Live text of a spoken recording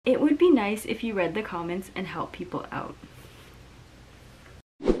It would be nice if you read the comments and help people out.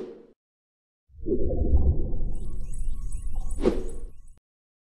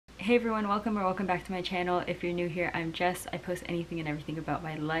 Hey everyone, welcome back to my channel. If you're new here, I'm Jess. I post anything and everything about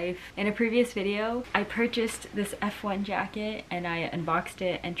my life. In a previous video, I purchased this F1 jacket and I unboxed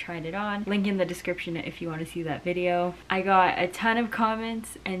it and tried it on. Link in the description if you want to see that video. I got a ton of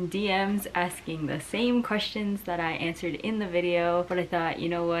comments and DMs asking the same questions that I answered in the video, but I thought, you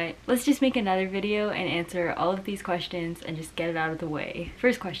know what? Let's just make another video and answer all of these questions and just get it out of the way.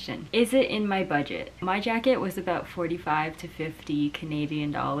 First question, is it in my budget? My jacket was about 45 to 50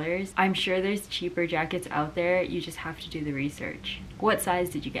 Canadian dollars. I'm sure there's cheaper jackets out there, you just have to do the research. What size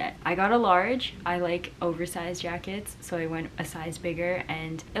did you get? I got a large. I like oversized jackets, so I went a size bigger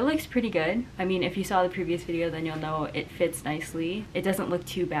and it looks pretty good. I mean, if you saw the previous video, then you'll know it fits nicely. It doesn't look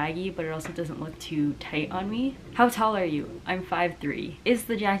too baggy, but it also doesn't look too tight on me. How tall are you? I'm 5'3". Is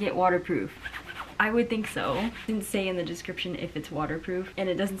the jacket waterproof? I would think so. It didn't say in the description if it's waterproof, and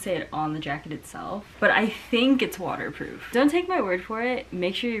it doesn't say it on the jacket itself, but I think it's waterproof. Don't take my word for it.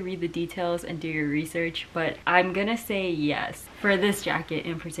 Make sure you read the details and do your research, but I'm gonna say yes for this jacket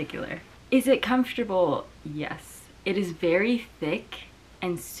in particular. Is it comfortable? Yes. It is very thick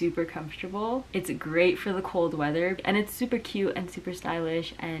and super comfortable. It's great for the cold weather, and it's super cute and super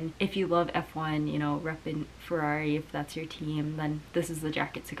stylish, and if you love F1, you know, repping Ferrari, if that's your team, then this is the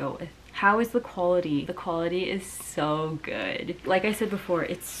jacket to go with. How is the quality? The quality is so good. Like I said before,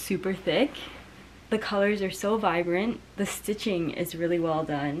 it's super thick. The colors are so vibrant. The stitching is really well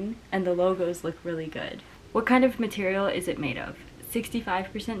done, and the logos look really good. What kind of material is it made of?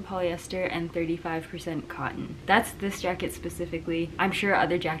 65% polyester and 35% cotton. That's this jacket specifically. I'm sure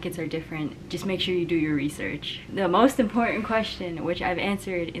other jackets are different. Just make sure you do your research. The most important question, which I've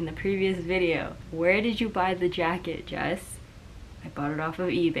answered in the previous video, where did you buy the jacket, Jess? I bought it off of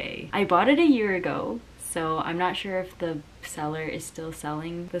eBay. I bought it a year ago, so I'm not sure if the seller is still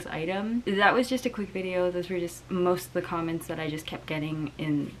selling this item. That was just a quick video. Those were just most of the comments that I just kept getting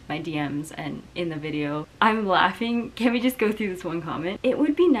in my DMs and in the video. I'm laughing. Can we just go through this one comment? It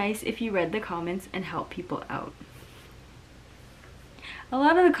would be nice if you read the comments and help people out. A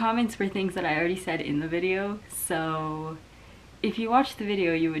lot of the comments were things that I already said in the video, so if you watched the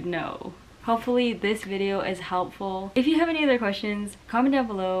video, you would know. Hopefully this video is helpful. If you have any other questions, comment down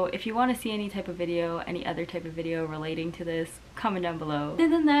below. If you want to see any type of video, any other type of video relating to this, comment down below. Other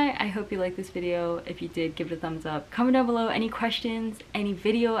than that, I hope you liked this video. If you did, give it a thumbs up. Comment down below any questions, any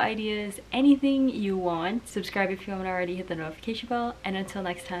video ideas, anything you want. Subscribe if you haven't already, hit the notification bell, and until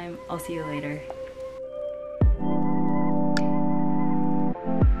next time, I'll see you later.